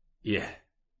 Yeah.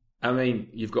 I mean,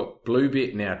 you've got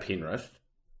Bluebet now Penrith.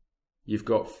 You've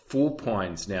got Four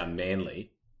Pines now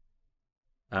Manly.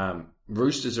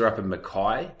 Roosters are up in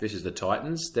Mackay versus the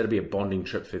Titans. That'll be a bonding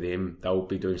trip for them. They'll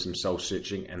be doing some soul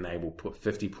searching, and they will put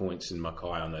 50 points in Mackay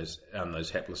on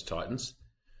those hapless Titans.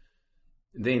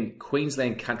 Then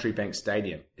Queensland Country Bank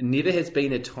Stadium. It never has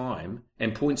been a time,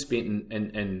 and points spent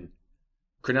in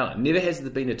Cronulla, never has there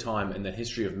been a time in the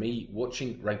history of me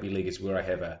watching rugby leagues where I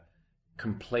have a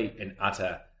complete and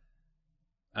utter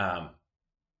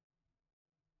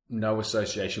no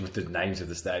association with the names of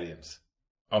the stadiums.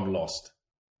 I'm lost.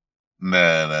 No,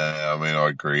 I mean, I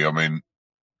agree. I mean,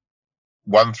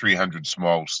 1300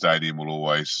 Smile Stadium will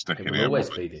always stick in there. It will always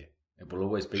be there. It will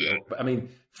always be. I mean,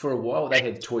 for a while they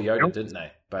had Toyota, didn't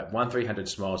they? But 1300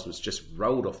 Smiles was just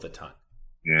rolled off the tongue.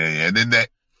 Yeah. And then it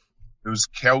was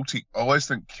Celtic. I always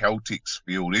think Celtic's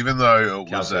Field, even though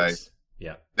it was that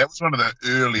was one of the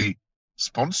early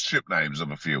sponsorship names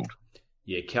of a field.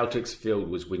 Yeah, Celtic's Field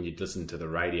was when you'd listen to the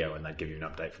radio and they'd give you an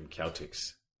update from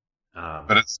Celtic's.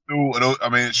 But it's still,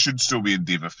 it should still be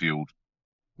Endeavour Field.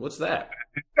 What's that?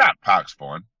 That park's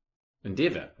fine.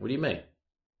 Endeavour? What do you mean?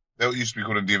 That used to be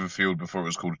called Endeavour Field before it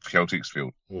was called Celtics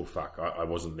Field. Oh, fuck. I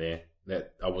wasn't there.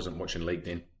 I wasn't watching League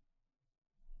then.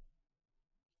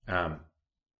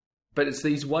 But it's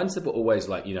these ones that were always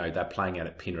like, they're playing out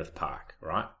at Penrith Park,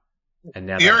 right? And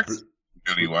now Eric's an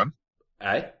early one.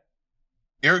 Eh?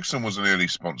 Ericsson was an early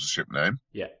sponsorship name.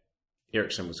 Yeah.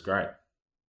 Ericsson was great.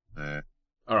 Yeah.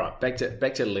 All right, back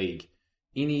to League.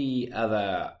 Any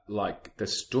other, like, the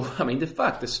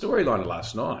storyline of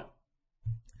last night.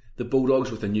 The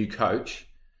Bulldogs with a new coach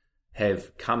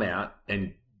have come out,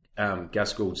 and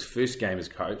Gus Gould's first game as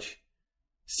coach,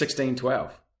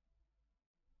 16-12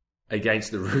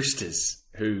 against the Roosters,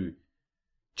 who,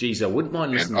 geez, I wouldn't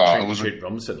mind listening to Trent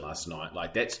Robinson last night.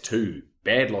 Like, that's 2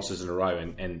 bad losses in a row,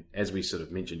 and as we sort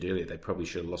of mentioned earlier, they probably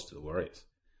should have lost to the Warriors.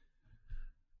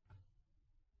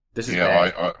 This is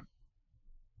bad.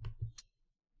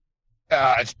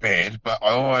 It's bad, but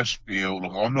I always feel,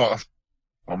 look, I'm not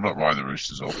writing the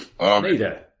Roosters off.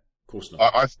 Neither. Of course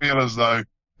not. I feel as though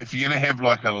if you're going to have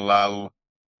like a lull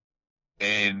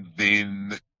and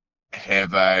then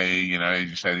have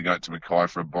you say they go to Mackay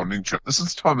for a bonding trip, this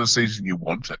is the time of the season you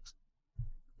want it.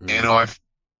 And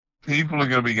people are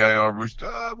going to be going,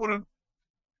 Roosters,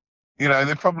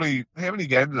 they're probably, how many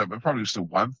games are they? Probably still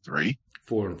won 3.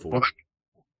 4-4. Well,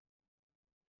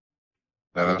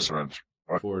 no, that's right.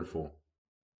 4-4.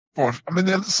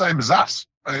 They're the same as us.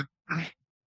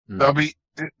 They're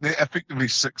effectively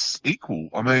 6 equal.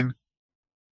 Look,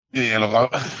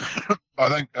 I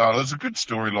think there's a good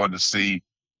storyline to see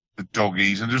the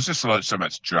doggies, and there's just so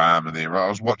much drama there. Right? I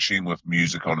was watching with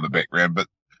music on in the background, but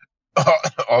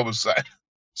I was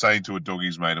saying to a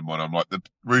doggies mate of mine, I'm like, the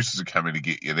Roosters are coming to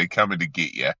get you. They're coming to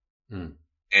get you.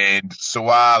 And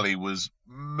Suwali was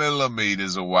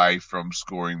millimetres away from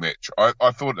scoring that.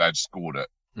 I thought they'd scored it.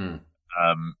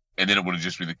 And then it would have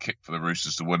just been the kick for the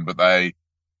Roosters to win. But the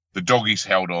doggies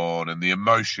held on, and the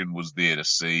emotion was there to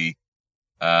see.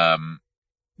 A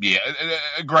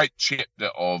great chapter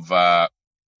of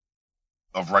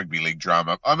rugby league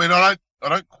drama. I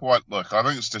don't quite look. I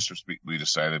think it's disrespectful to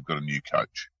say they've got a new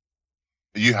coach.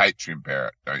 You hate Trent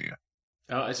Barrett, don't you?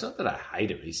 Oh, it's not that I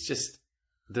hate him. It's just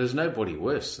there's nobody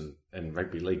worse in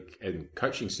rugby league and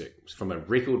coaching circles from a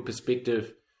record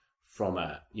perspective. From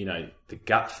the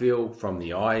gut feel, from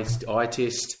the eye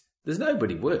test, there's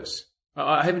nobody worse.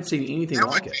 I haven't seen anything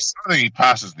like it. I think he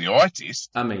passes the eye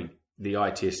test. The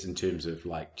eye test in terms of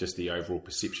like just the overall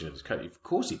perception of his coach. Of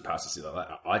course, he passes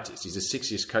the eye test. He's the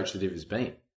sexiest coach that ever's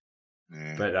been.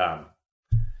 Yeah. But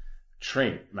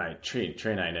Trent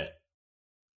ain't it.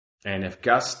 And if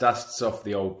Gus dusts off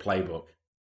the old playbook,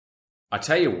 I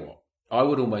tell you what, I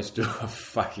would almost do a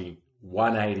fucking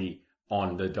 180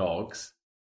 on the Dogs.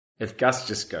 If Gus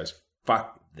just goes,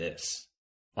 fuck this,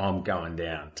 I'm going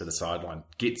down to the sideline,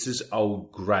 gets his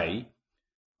old grey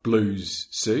Blues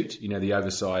suit, the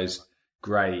oversized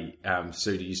grey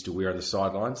suit he used to wear on the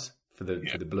sidelines for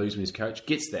the Blues when he's coach,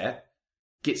 gets that,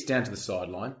 gets down to the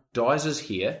sideline, dyes his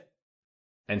hair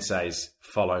and says,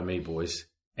 follow me, boys,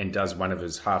 and does one of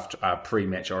his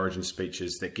pre-match origin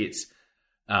speeches that gets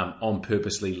on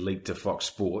purposely leaked to Fox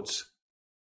Sports,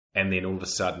 and then all of a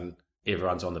sudden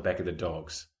everyone's on the back of the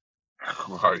Dogs.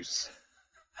 Gross.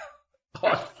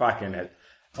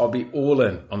 I'll be all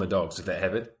in on the Dogs if that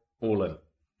happen. All in.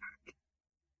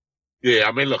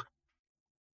 Yeah, look,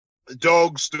 the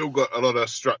Dogs still got a lot of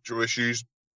structural issues.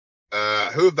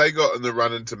 Who have they got in the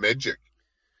run into Magic?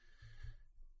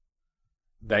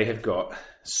 They have got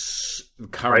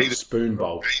current spoon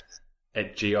bowl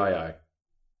at GIO.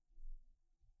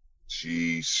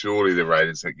 Gee, surely the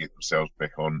Raiders have get themselves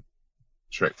back on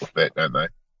track with that, don't they?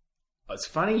 It's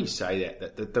funny you say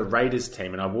that the Raiders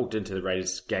team, and I walked into the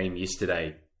Raiders game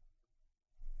yesterday,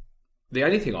 the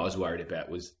only thing I was worried about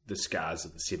was the scars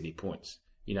of the 70 points.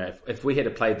 If we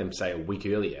had played them, say, a week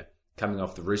earlier, coming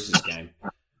off the Roosters game,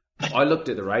 I looked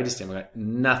at the Raiders team and I go,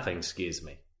 nothing scares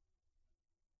me.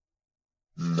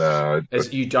 No.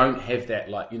 As you don't have that,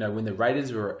 when the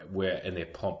Raiders were in their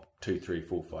pomp 2, 3,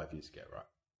 4, 5 years ago, right?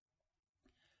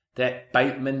 That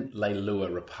Bateman,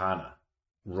 Leilua, Rapana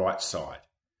right side,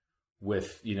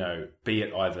 with, be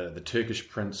it either the Turkish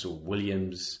Prince or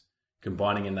Williams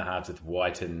combining in the halves with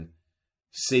Whiten.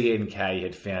 CNK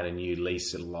had found a new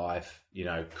lease of life.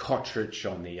 Kottrich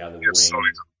on the other wing.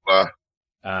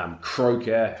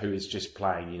 Croker, who is just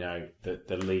playing,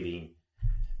 the leading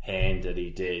hand that he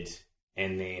did.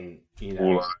 And then,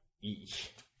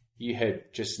 you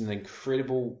had just an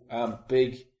incredible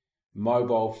big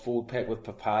mobile forward pack with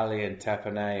Papali and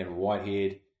Tapane and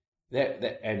Whitehead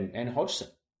and Hodgson.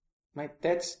 Mate,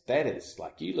 that is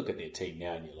like, you look at their team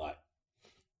now and you're like,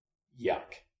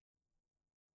 yuck.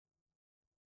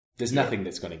 There's nothing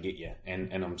that's going to get you.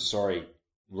 And I'm sorry,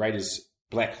 Raiders,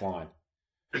 black line.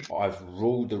 I've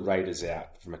ruled the Raiders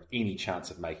out from any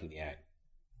chance of making the 8.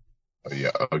 Oh,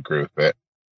 yeah, I agree with that.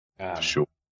 For sure.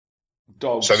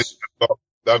 Dogs. So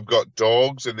they've got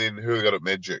Dogs, and then who they got at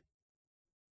Magic?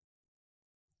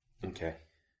 Okay.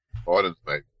 Titans,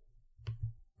 mate.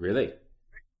 Really?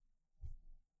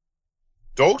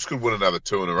 Dogs could win another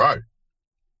 2 in a row.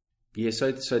 Yeah,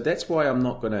 so that's why I'm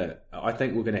not going to... I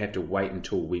think we're going to have to wait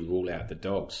until we rule out the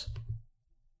Dogs.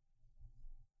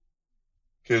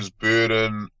 Because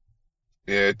Burden,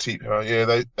 they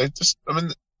just... I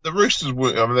mean, the Roosters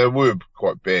were... I mean, they were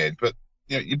quite bad, but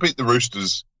you beat the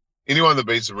Roosters. Anyone that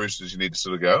beats the Roosters, you need to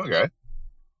sort of go, okay,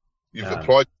 you've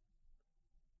applied.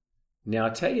 Now,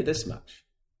 I'll tell you this much.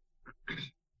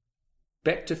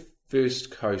 Back to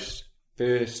first coach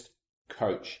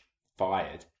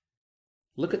fired.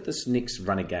 Look at this next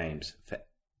run of games for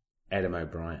Adam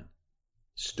O'Brien.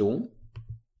 Storm.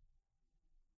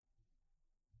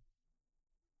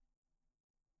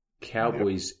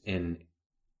 Cowboys in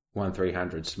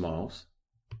 1-300 Smiles.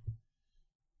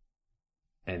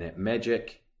 And at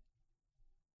Magic.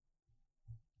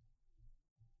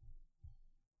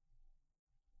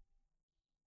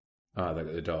 Oh, they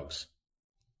got the Dogs.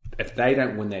 If they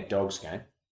don't win that Dogs game,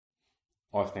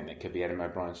 I think that could be Adam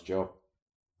O'Brien's job.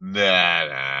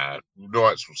 Nah.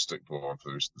 Knights will stick by him for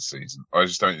the rest of the season. I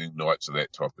just don't think Knights are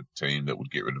that type of team that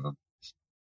would get rid of him.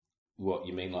 What,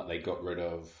 you mean like they got rid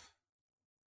of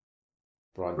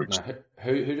Brian? No,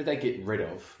 who did they get rid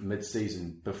of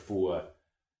mid-season before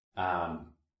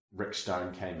Rick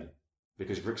Stone came in?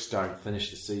 Because Rick Stone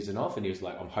finished the season off and he was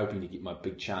like, I'm hoping to get my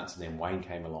big chance, and then Wayne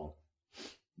came along.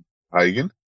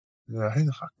 Hagen? No, who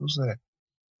the fuck was that?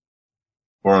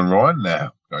 Brian Ryan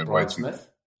now. Brian Smith?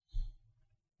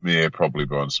 Yeah, probably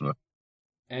Brian Smith.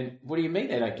 And what do you mean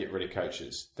they don't get rid of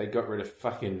coaches? They got rid of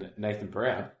fucking Nathan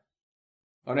Brown.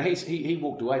 Oh no, he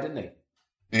walked away, didn't he?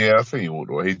 Yeah, I think he walked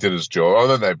away. He did his job.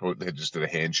 I think they just did a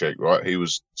handshake, right? He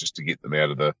was just to get them out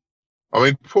of the... I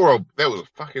mean, poor old... That was a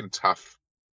fucking tough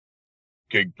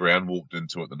gig Brown walked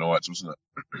into at the Knights, wasn't it?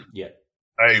 Yeah.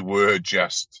 They were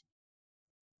just...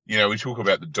 we talk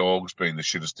about the Dogs being the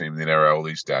shittest team in the NRL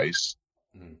these days.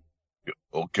 Mm.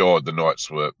 Oh, God, the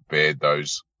Knights were bad,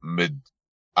 those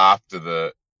after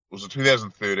the... Was it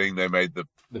 2013 they made the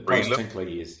post-Tinkler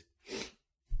years?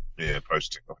 Yeah,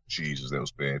 post-Tinkler. Oh, Jesus, that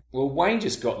was bad. Well, Wayne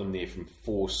just got them there from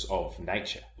force of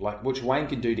nature, like which Wayne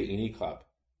can do to any club.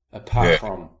 Apart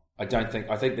from, I think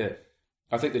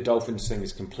the Dolphins thing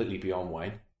is completely beyond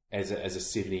Wayne. As a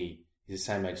 70, he's the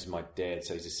same age as my dad,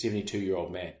 so he's a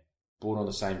 72-year-old man, born on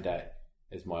the same day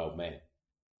as my old man.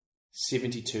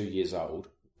 72 years old.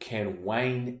 Can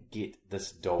Wayne get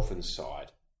this Dolphins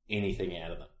side anything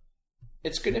out of them?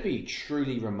 It's going to be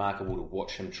truly remarkable to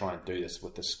watch him try and do this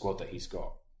with the squad that he's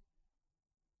got.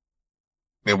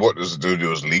 Now, what does it do to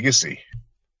his legacy?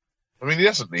 I mean, he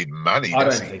doesn't need money. I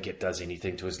don't think it does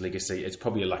anything to his legacy. It's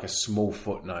probably like a small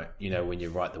footnote, when you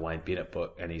write the Wayne Bennett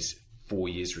book and he's 4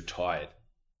 years retired.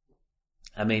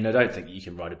 I mean, I don't think you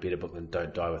can write a better book than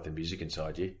Don't Die with the Music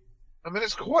Inside You. I mean,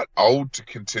 it's quite old to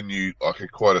continue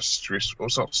quite a stressful...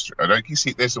 I don't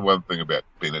see that's the one thing about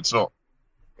Ben. It's not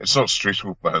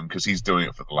stressful for him because he's doing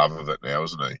it for the love of it now,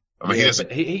 isn't he? I mean,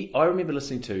 but I remember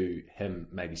listening to him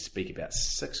maybe speak about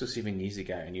 6 or 7 years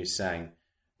ago, and he was saying,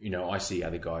 I see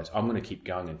other guys. I'm going to keep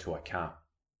going until I can't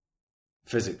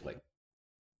physically.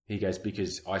 He goes,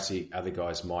 because I see other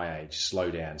guys my age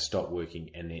slow down, stop working,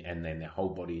 and then their whole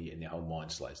body and their whole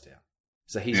mind slows down.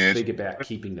 So he's big about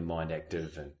keeping the mind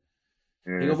active,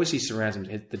 and he obviously surrounds him.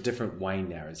 The different Wayne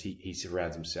now is he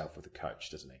surrounds himself with a coach,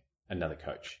 doesn't he? Another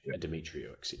coach, a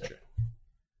Demetrio, etc.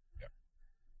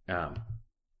 Yeah.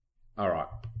 All right,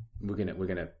 we're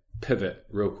gonna pivot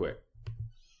real quick.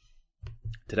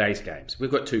 Today's games,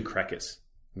 we've got 2 crackers.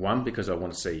 One, because I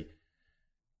want to see,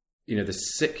 the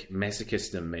sick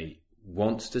masochist in me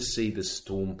wants to see the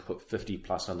Storm put 50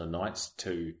 plus on the Knights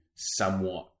to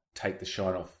somewhat take the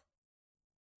shine off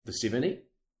the 70.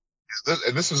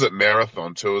 And this is at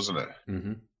Marathon too, isn't it?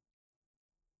 Mm-hmm.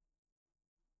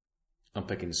 I'm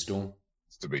picking the Storm.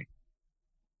 It's to be.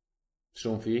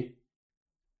 Storm for you?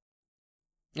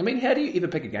 I mean, how do you ever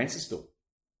pick against the Storm?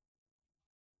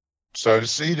 So to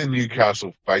see the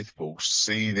Newcastle faithful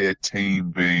see their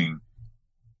team being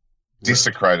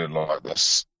desecrated like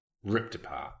this. Ripped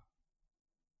apart.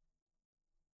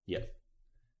 Yep.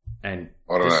 And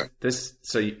I don't know.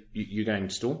 So you're going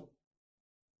Storm?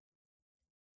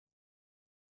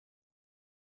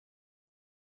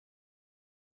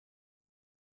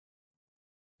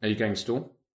 Are you going Storm?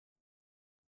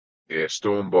 Yeah,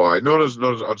 Storm by not as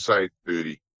I'd say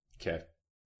 30. Okay.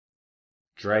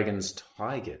 Dragons,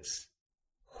 Tigers.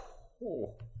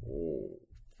 Oh,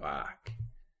 fuck.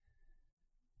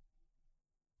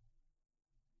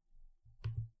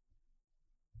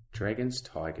 Dragons,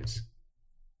 Tigers.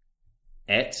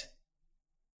 At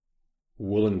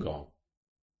Wollongong.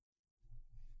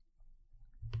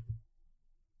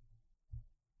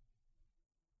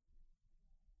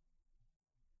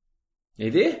 Are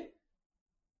you there?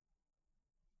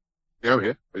 Yeah, I'm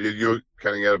here. You're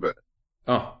cutting out a bit.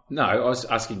 Oh, no, I was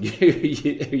asking you who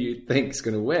you think's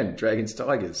going to win. Dragons,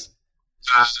 Tigers.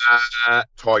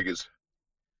 Tigers.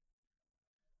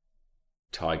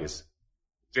 Tigers.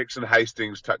 Jackson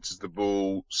Hastings touches the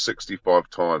ball 65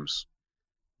 times.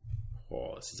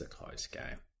 Oh, this is a close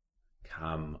game.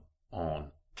 Come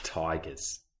on,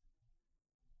 Tigers.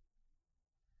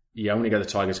 Yeah, I'm going to go the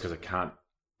Tigers because I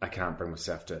can't bring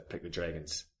myself to pick the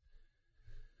Dragons.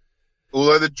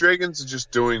 Although the Dragons are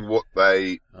just doing what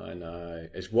they... I know.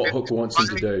 It's what Hook wants them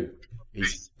to do.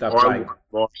 They're playing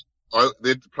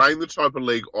the type of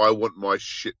league I want my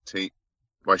shit team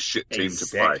to play.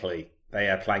 Exactly. They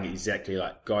are playing exactly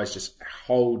like, guys, just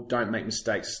hold, don't make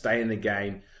mistakes, stay in the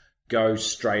game, go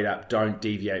straight up, don't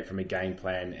deviate from a game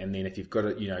plan, and then if you've got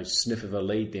a sniff of a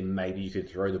lead, then maybe you could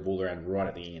throw the ball around right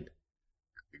at the end.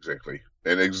 Exactly.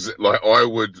 And I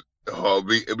would...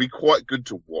 it'd be quite good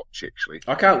to watch, actually.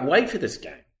 I can't wait for this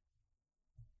game.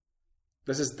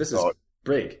 This is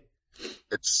big.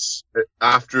 It's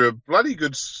after a bloody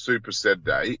good Super Sad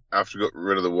day. After we got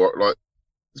rid of the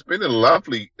it's been a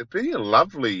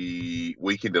lovely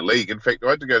weekend of league. In fact,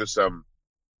 I had to go to some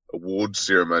awards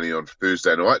ceremony on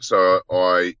Thursday night, so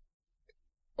I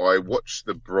watched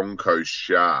the Broncos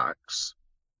Sharks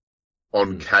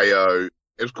on KO.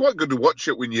 It was quite good to watch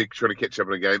it when you're trying to catch up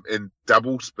in a game in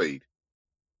double speed.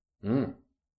 Mm.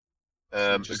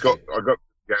 I got the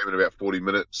game in about 40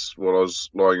 minutes while I was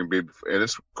lying in bed, and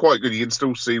it's quite good. You can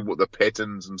still see what the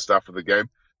patterns and stuff of the game.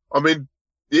 I mean,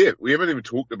 yeah, we haven't even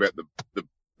talked about the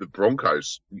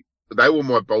Broncos. They were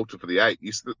my bolter for the 8.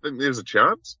 You think there's a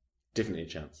chance? Definitely a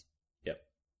chance. Yep.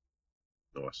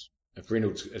 Nice. If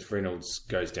Reynolds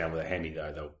goes down with a handy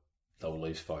though, they'll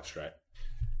lose 5 straight.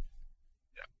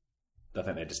 I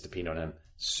think they just depend on him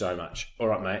so much. All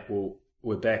right, mate. Well,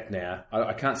 we're back now.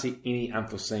 I can't see any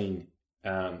unforeseen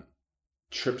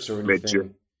trips or anything.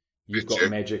 Magic. You've got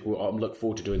Magic. Well, I look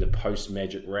forward to doing the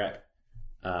post-Magic wrap.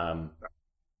 And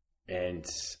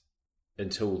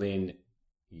until then,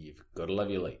 you've got to love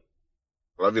your league.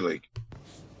 Love your league.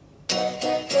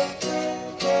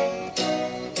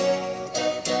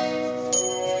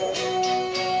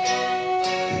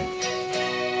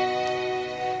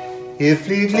 If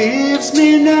league leaves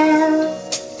me now,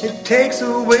 it takes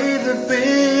away the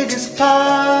biggest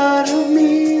part of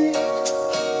me.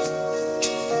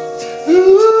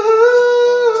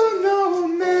 Ooh, no,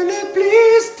 man,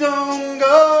 please don't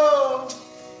go.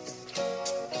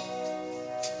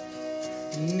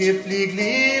 And if league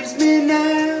leaves me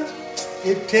now,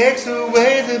 it takes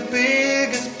away the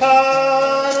biggest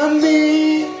part of me.